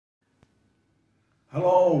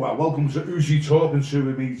Hello and welcome to Uzi Talking To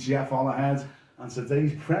with me, Jeff Ollerhead, and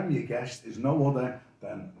today's premier guest is no other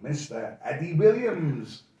than Mr. Eddie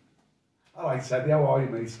Williams. Alright Eddie, how are you,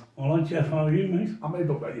 mate? Alright Jeff, how are you, mate? I made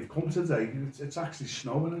up that you've come today. It's actually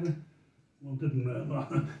snowing, isn't it? Well, didn't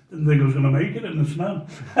think I was going to make it in the snow.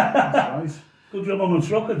 That's right. Good job on the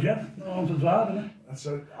trucker, Jeff. No one to drive, innit? That's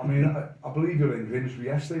a, I mean, I believe you were in Grimsby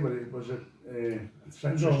yesterday, but it was a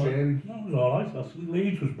central journey. No, it was alright.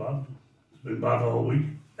 Leeds was bad. It's been bad all week.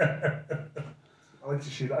 I like to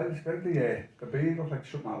see that. It's great. The beard looks like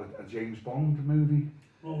something out of a James Bond movie.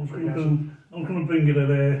 Well, I was going to bring it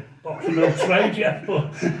a box of milk tray, Jeff,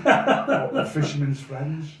 but... The Fisherman's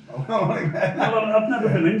Friends. Well, I've never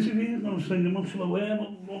been interviewed, and I was thinking, what shall I wear?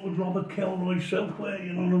 What would Robert Kilroy Silk wear,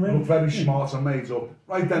 you know what I mean? Look very smart and made up.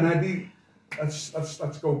 Right then, Eddie,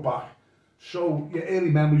 let's go back. So, your early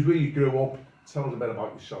memories, where you grew up, tell us a bit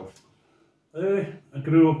about yourself. I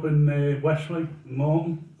grew up in Westley, in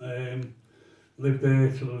Morton. Lived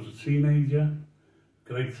there till I was a teenager.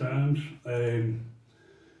 Great times.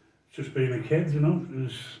 Just being a kid, you know. It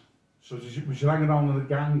was... So was you hanging around with a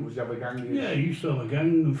gang? Was you have a gang? Yeah, I used to have a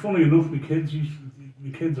gang. And funny enough, my kids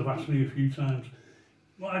have asked me a few times,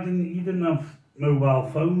 well, you didn't have mobile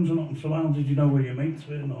phones or nothing, so how did you know where your mates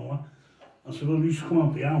were and all that? I said, well, you used to come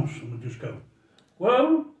out the house and we'd just go,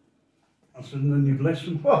 whoa! I said, and then you'd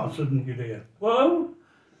listen. Whoa. I said, and you'd hear, whoa!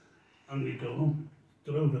 And you'd go, oh,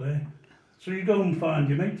 they're over there. So you go and find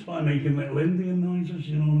your mates by making little Indian noises,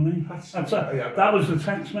 you know what I mean? That was the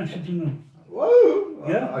text message, you know. Whoa!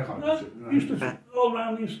 Yeah. I can't no, used to sit all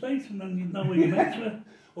around the estate and then you'd know where your mates were.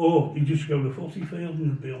 Or you just go to the footy field and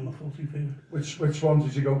you'd be on the footy field. Which one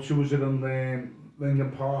did you go to? Was it on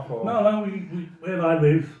Lincoln Park? Or? No, where I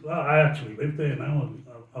live, I actually live there now.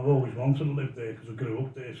 I've always wanted to live there because I grew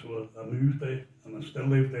up there, so I moved there and I still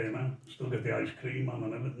live there now. Still get the ice cream on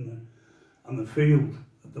and everything there. And the field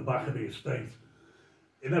at the back of the estate,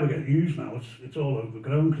 it never gets used now. It's all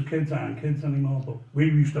overgrown because kids aren't kids anymore. But we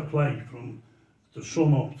used to play from the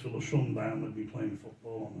sun up till the sun down. We'd be playing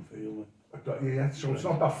football on the field. Yeah, so it's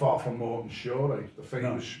not that far from Morton Shore, right? The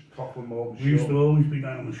famous Cochran Morton Shore. We used to always be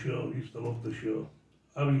down the shore. We used to love the shore.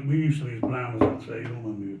 We used to be as brown as that table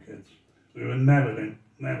when we were kids. We were never in.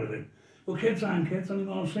 Well, kids aren't kids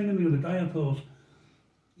anymore. I was singing the other day, I thought,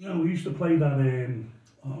 you know, we used to play that,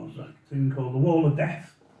 what was that thing called? The Wall of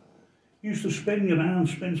Death. You used to spin you around,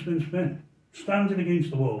 spin, standing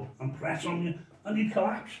against the wall and press on you, and you'd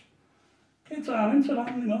collapse. Kids aren't into that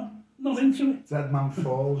anymore. Not into it. Dead Man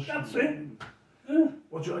Falls. That's it. Yeah.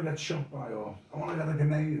 What do you want to get shot by, or I want to get a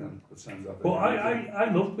grenade and it sounds like that. But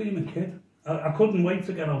I loved being a kid. I couldn't wait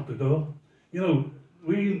to get out the door. You know,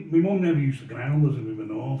 my mum never used to ground us if we were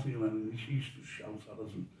naughty, and she used to shout at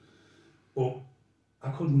us. But I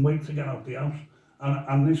couldn't wait to get out the house.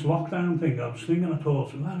 And this lockdown thing, I was thinking, I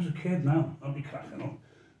thought, well, I was a kid now, I'd be cracking up.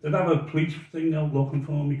 They'd have a police thing out looking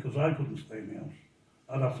for me because I couldn't stay in the house.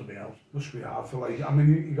 I'd have to be out. Must be hard for like, I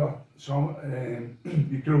mean, you got some,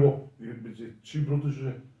 you grew up, was it two brothers, was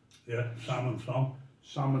it? Yeah, Sam and Tom.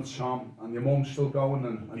 Sam and Tom, and your mum's still going,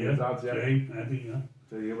 and your dad, yeah? Great, Eddie, yeah.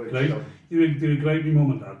 Great. They were great, my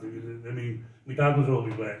mum and dad. I mean, my dad was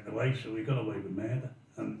always working away, so we got away with murder.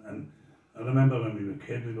 And I remember when we were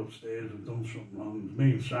kids, we'd upstairs and done something wrong. It was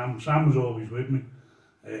me and Sam. Sam was always with me.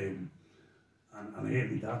 And I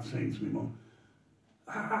heard my dad saying to my mum,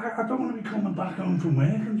 I don't want to be coming back home from work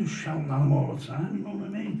and just shouting at him all the time, you know what I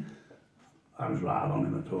mean? I was right on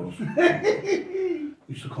him, of course.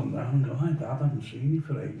 He used to come down and go, hi Dad, I haven't seen you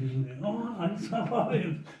for ages. And he, oh, nice, how are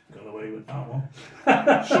you? Got away with that one.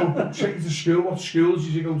 So, take you to school. What schools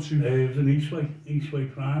did you go to? It was in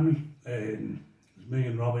Eastway Primary. It was me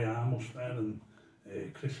and Robbie Armstrong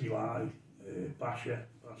and Chrissy Lai, Basha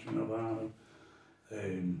Navarro.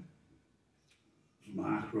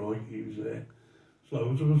 Mark Roy, he was there.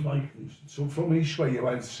 Loads of us like. So from Eastway you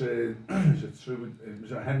went to,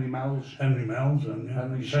 was it Henry Mells? Henry Mells, and yeah.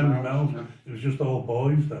 Henry Mells. Yeah. It was just all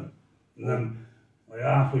boys then. And then like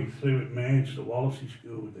halfway through it merged the Wallasey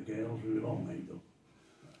school with the girls. We were all made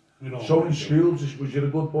up. So in school, was you a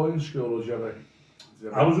good boy in school, or was you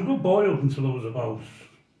I was a good boy up until I was about,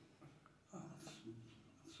 I'd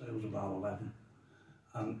say I was about 11.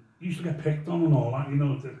 And used to get picked on and all that, you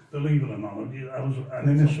know, believe it or not. I was an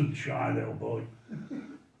innocent, shy little boy.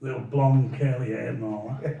 Little blonde, curly hair and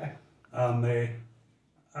all that. And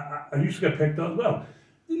I used to get picked on. Well,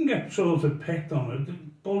 didn't get sort of picked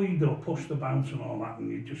on, bullied or pushed about and all that,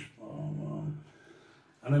 and you just, oh.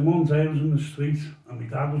 And then one day I was in the street and my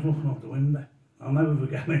dad was looking out the window. I'll never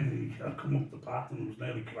forget it. He had come up the path and was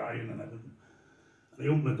nearly crying and everything. And he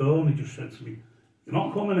opened the door and he just said to me, you're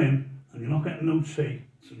not coming in and you're not getting no tea.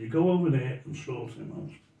 So you go over there and sort him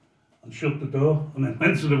out and shut the door and then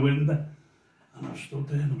went to the window. And I stood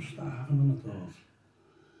there and I'm starving and I thought.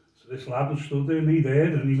 So this lad was stood there and he'd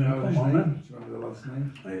heard and he went, come on then. Do you remember the lad's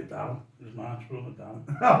name? Darren, his Mark's brother Darren.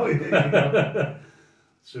 Oh, yeah.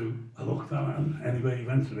 So I looked at him and anyway he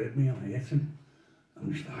went to hit me and I hit him. And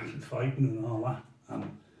we started fighting and all that. And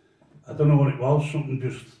I don't know what it was, something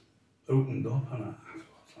just opened up and I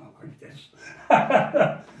thought, it's not like this.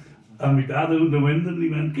 And my dad opened the window and he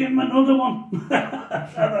went, give him another one. And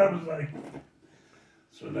I was like,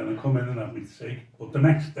 so then I come in and had me tea. But the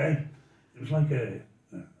next day, it was like a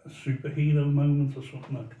superhero moment or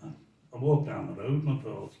something like that. I walked down the road and I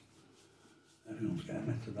thought, everyone's getting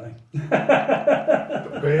it today.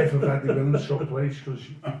 The birth of Eddie Williams took place because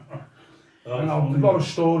a lot of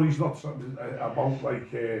stories not about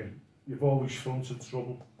like you've always fronted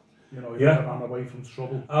trouble. You know, you never ran away from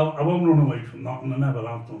trouble. I won't run away from nothing. I never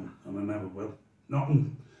have done, and I never will.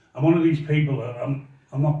 Nothing. I'm one of these people that I'm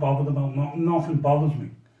not bothered about nothing. Nothing bothers me.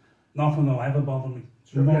 Nothing will ever bother me.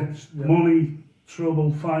 Money,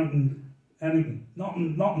 trouble, fighting, anything.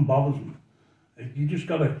 Nothing bothers me. You've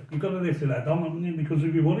got to lift your head on, haven't you? Because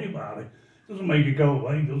if you worry about it, it doesn't make it go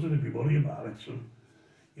away, does it? If you worry about it, so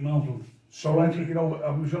you might as well. So, you know,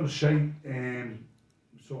 I was going to say,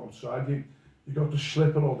 so outside you got the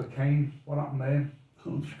slipper or the cane. What happened there?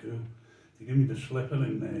 Oh, it's cool. They gave me the slipper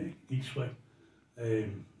in Eastway. I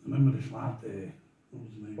remember this lad there. What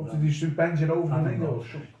was his name? What did he do? Bend it over the knee or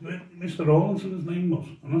something? Mr. Rawlinson, his name was.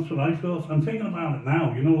 And that's what I thought. I'm thinking about it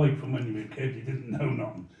now. You know, like from when you were a kid, you didn't know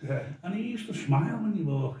nothing. Yeah. And he used to smile when you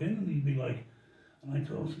walk in and he'd be like, and I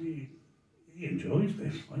thought, he enjoys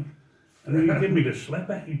this. Like. And then he'd give me the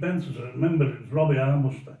slipper. He bent us. I remember it was Robbie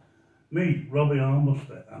Armbuster. Me, Robbie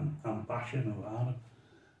Armbuster and Basher Novara.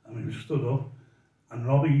 And we stood up and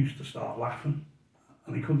Robbie used to start laughing.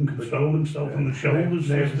 And he couldn't control himself on the shoulders.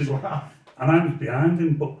 And I was behind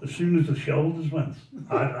him, but as soon as the shoulders went,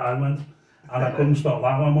 I went. And I couldn't stop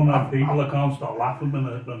laughing. I'm one of those people that can't stop laughing when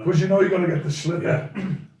because you know you're going to get the slipper. Yeah.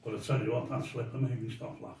 But I tell you what, that slipper made me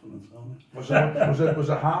stop laughing and tell me. Was it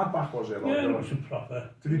hardback, was it? Like, yeah, it was a proper.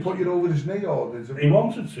 Did he put you over his knee or did it? He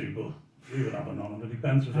wanted to, but we were having on him, but he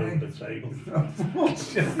bent us over the table.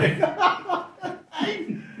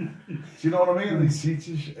 Do you know what I mean? These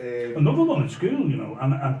teachers. Another one at school, you know,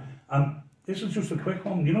 and this is just a quick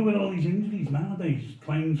one. You know, with all these injuries nowadays,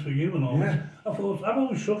 claims for you and all this, I thought, I've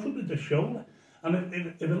always suffered with the shoulder. And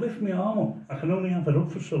if I lift my arm up, I can only have it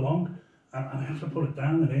up for so long, and I have to put it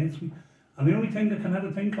down, it hurts me. And the only thing I can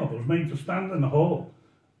ever think of was made to stand in the hall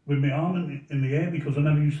with my arm in the air because I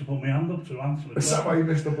never used to put my hand up to answer the question. Is that why you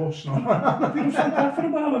missed the bus now? I was like that for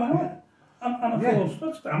about an hour. And I thought,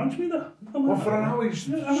 that's damaged me, that. What, for an hour? I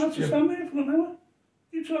had to stand there for an hour.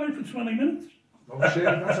 You try for 20 minutes. Oh, shit,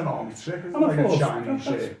 that's an army trick, isn't it? And Like I a thought, Chinese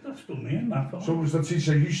that's done me in that thought. So was the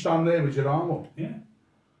teacher, you stand there with your arm up? Yeah.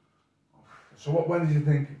 So when did you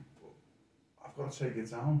think, I've got to take it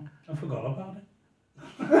down? I forgot about it.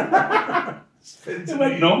 It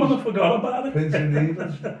went numb and I forgot about it. Pins and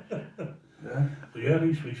needles. Yeah. But yeah,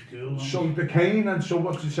 these were school. So the cane, and so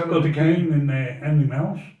what's the Got cell of the cane in Henry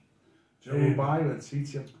Mells. Joe by the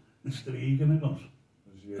teacher. Mr. Egan it was.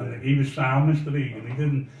 And he was sound, Mr.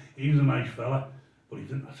 Egan. He was a nice fella, but he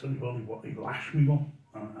didn't. I tell you what, he lashed me one.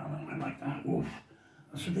 And I went like that, woof.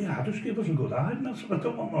 I said, yeah, just give us a good hiding. I said, I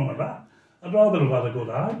don't want none of that. I'd rather have had a good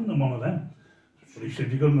hiding than one of them. But he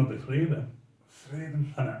said, you got another 3 of them. 3 of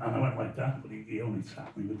them? And I went like that, but he only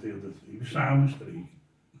tapped me with the other 3. He was sound, Mr. Egan.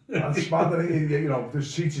 That's mad, you know,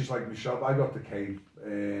 there's teachers like myself, I got the cane,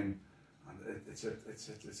 and it's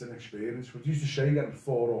an experience. We used to say getting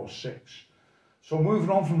 4 or 6. So moving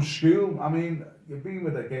on from school, I mean, you've been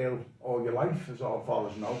with a girl all your life, as all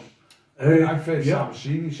fathers know. I first time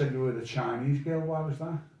seen you said you were the Chinese girl, why was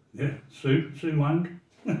that? Yeah, Sue Lang.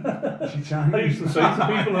 Is she Chinese? I used to say to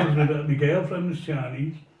people I was with my girlfriend was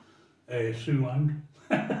Chinese. Sue Lang.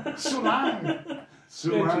 Sue Lang?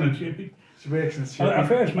 Sue Lang. Lang. Chippy. She works in a chippy. I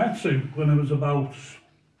first met Sue when I was about,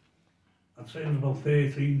 I'd say I was about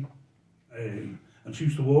 13. And she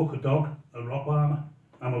used to walk a dog, a Rottweiler.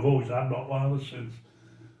 And I've always had Rottweilers since.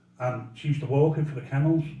 And she used to walk it for the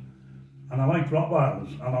kennels. And I liked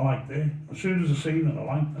Rottweilers, and I liked her. As soon as I seen her, I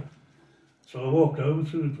liked her. So I walked over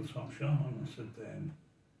to her at the top shop and I said,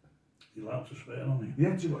 you allowed to swear on me?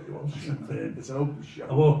 Yeah, do you what you want? It's an open shop.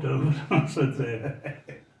 I walked over and I said,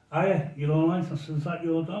 hiya, you alright? I said, is that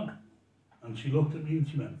your dog? And she looked at me and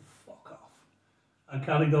she went, fuck off. I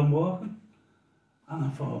carried on walking. And I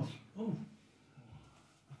thought, oh,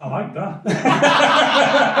 I like that.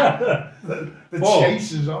 the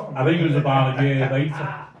chase is on. I think it was about a year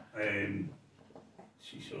later.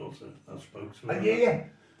 she sort of, I spoke to her. A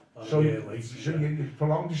year? So a year later. So you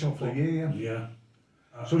prolonged yourself for a year, yeah? Yeah.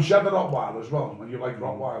 So she had a Rottweiler as well, and you like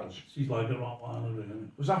Rottweilers? She's like a Rottweiler, really.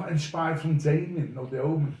 Was that inspired from Damien, no, the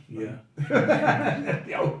Omen? Yeah.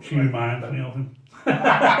 The Omen. She reminds me of him.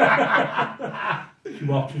 She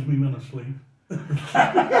watches me when I sleep.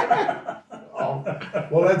 Oh.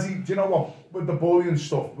 Well, Eddie, do you know what? With the bullying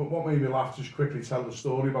stuff, but what made me laugh, just quickly tell the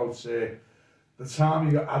story about the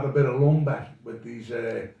time you had a bit of lumber with these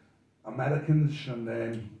Americans and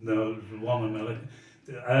then... No, it was one American.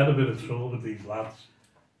 I had a bit of trouble with these lads.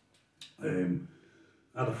 I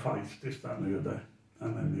had a fight, this, that and the other.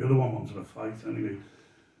 And then the other one wanted a fight. Anyway,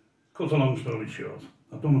 cut a long story short,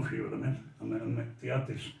 I've done a few of them in. And then they had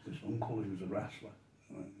this uncle who was a wrestler.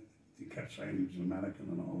 He kept saying he was American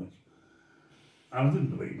and all this. I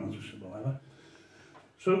didn't believe him, I just said, whatever.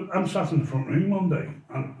 So I'm sat in the front room one day,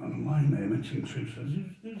 and I'm lying there, next thing Sue says,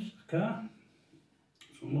 who's the car?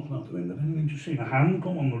 So I'm looking out the window, and I just seen a hand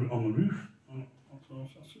come on the roof. And I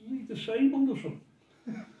said, is he disabled or something?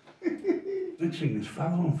 Next thing, this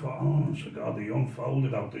fella on foot on, and so God, he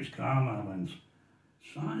unfolded out this car, and I went,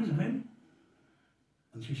 size of him?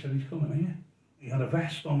 And she said, he's coming here. He had a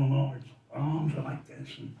vest on and all, his arms were like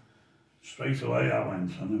this, and straight away I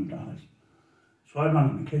went, I knew that is. So I ran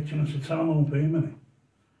in the kitchen and said, tell him I won't be a minute.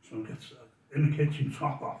 So I get in the kitchen,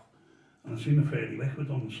 top off, and I seen the fairy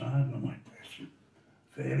liquid on the side, and I'm like, this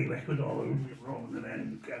fairy liquid all over me, rolling it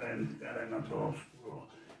in, get in, I thought, oh,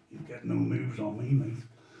 you'd get no moves on me, mate.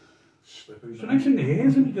 Slippery. So next thing he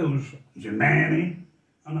hears him, he goes, he's a nanny.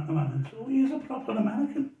 And I went, oh, he's a proper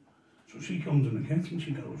American. So she comes in the kitchen,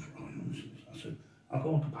 she goes, oh, I said, I'll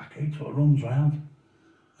go to the back gate, so it runs round.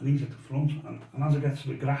 And he's at the front, and as I get to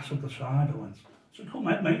the grass at the side, I went, I said, come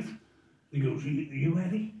ahead, mate. He goes, are you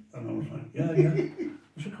ready? And I was like, yeah.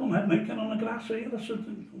 I said, come ahead, mate, get on the grass here. I said,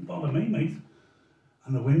 don't bother me, mate.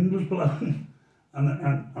 And the wind was blowing,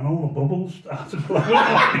 and all the bubbles started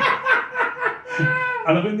blowing.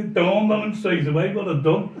 And I think it dawned on him straight away what I'd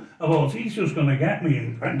done. I thought, he's just going to get me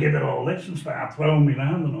and give it all this and start throwing me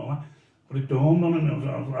around and all that. But it dawned on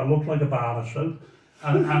him, I looked like a bar of soap.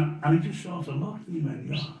 And he just sort of looked and he went,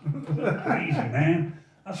 you're crazy, man.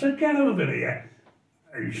 I said, get over here.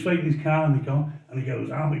 He straightened his car and he goes,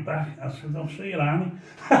 I'll be back. I said, I'll see you, Arnie.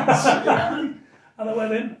 And I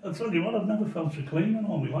went in. I told you what, I've never felt so clean in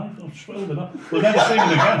all my life. I've swelled it up. But I've never seen him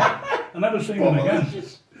again. I never seen him again.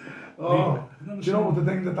 Oh, do you know what the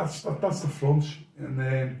thing that's the front, and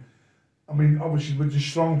I mean obviously with your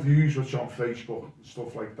strong views which on Facebook and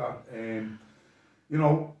stuff like that, you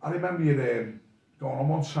know, I remember you going on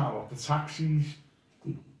one time about the taxis.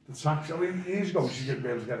 I mean years ago you should be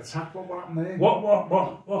able to get a tackle. What happened there?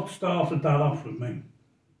 What started that off with me?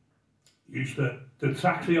 The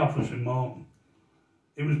taxi office in Morton,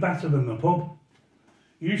 it was better than the pub.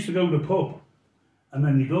 You used to go to the pub and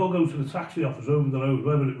then you'd all go to the taxi office over the road,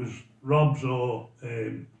 whether it was Rob's or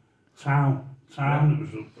Town that was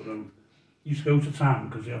up the road. You used to go to Town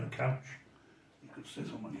because he had a couch. You could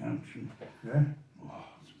sit on the couch and,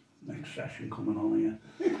 next session coming on here.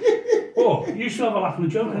 Oh, you used to have a laugh and a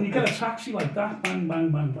joke, and you get a taxi like that, bang,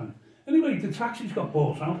 bang, bang, bang. Anyway, the taxis got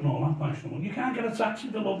bought out and all that by someone. You can't get a taxi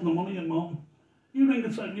for loving the money in Morton. You ring a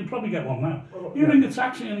taxi, you probably get one now. You ring a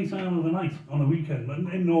taxi any time of the night, on a weekend, but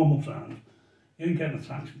in normal times, you ain't getting a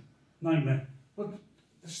taxi. Nightmare. But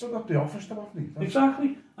they've still got the office though, haven't they?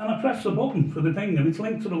 Exactly. And I press the button for the thing, and it's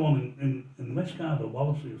linked to the one in Liscard or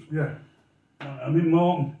Wallasey or something. Yeah. I'm in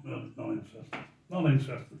Morton. No, not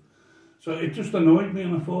interested. So it just annoyed me,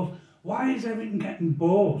 and I thought, why is everything getting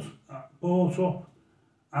bought up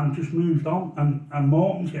and just moved on, and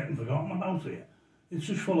Morton's getting forgotten about here? It's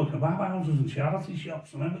just full of kebab houses and charity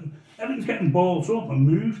shops and everything. Everything's getting bought up and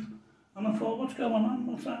moved. And I thought, what's going on?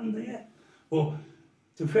 What's happened here? But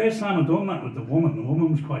the first time I'd done that with the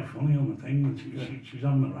woman was quite funny on the thing, and she was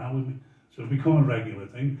having a row with me. So it's become a regular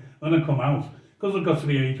thing. When I come out, because I've got to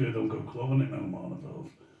the age where I don't go clubbing it no more, I thought,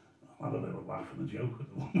 I'll have a little laugh and a joke with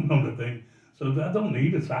the woman on the thing. So I don't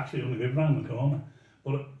need a taxi, I only live round the corner.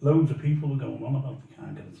 But loads of people are going on about they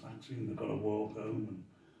can't get a taxi and they've got to walk home. And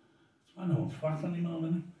I know it's fat anymore,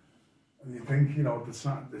 isn't it? And you think, you know, this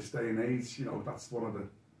day and age, you know, that's one of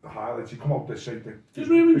the highlights. You come up this shape. It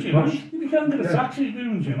ruins your night. If you can't get a taxi, it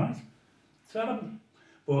ruins your night. Terrible.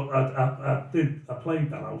 But I played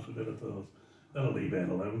that out a bit. I thought, I'll leave her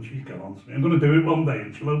alone. She's got on to me. I'm going to do it one day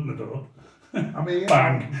and she'll open the door. I mean,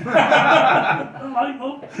 bang.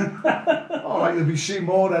 All right, you'll be seeing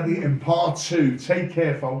more Eddie in part 2. Take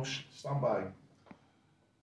care, folks. Stand by.